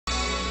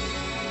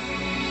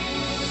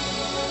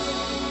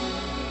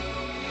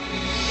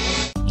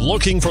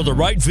Looking for the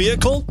right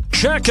vehicle?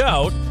 Check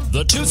out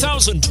the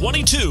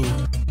 2022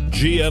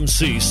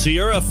 GMC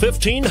Sierra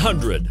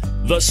 1500.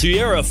 The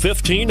Sierra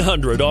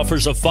 1500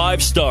 offers a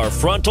 5-star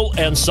frontal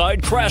and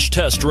side crash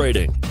test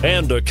rating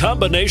and a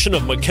combination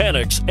of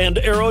mechanics and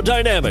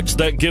aerodynamics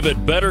that give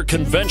it better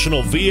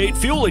conventional V8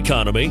 fuel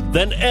economy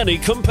than any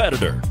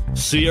competitor.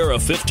 Sierra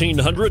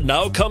 1500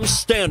 now comes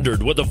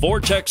standard with a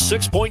Vortex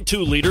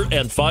 6.2-liter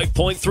and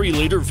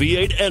 5.3-liter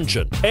V8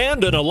 engine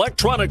and an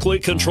electronically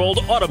controlled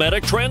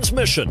automatic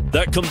transmission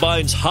that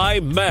combines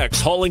high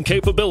max hauling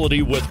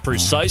capability with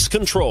precise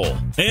control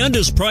and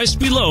is priced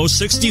below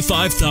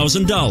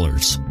 $65,000.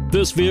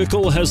 This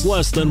vehicle has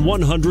less than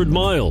 100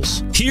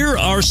 miles. Here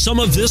are some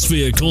of this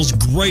vehicle's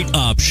great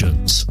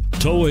options: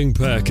 towing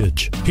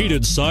package,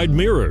 heated side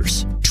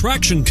mirrors,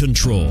 traction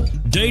control,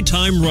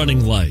 daytime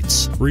running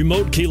lights,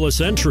 remote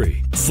keyless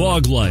entry,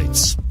 fog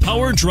lights,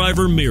 power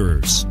driver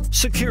mirrors,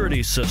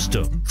 security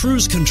system,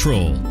 cruise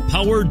control,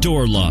 power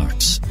door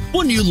locks.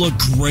 Wouldn't you look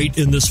great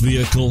in this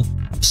vehicle?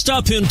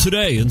 Stop in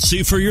today and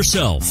see for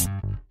yourself.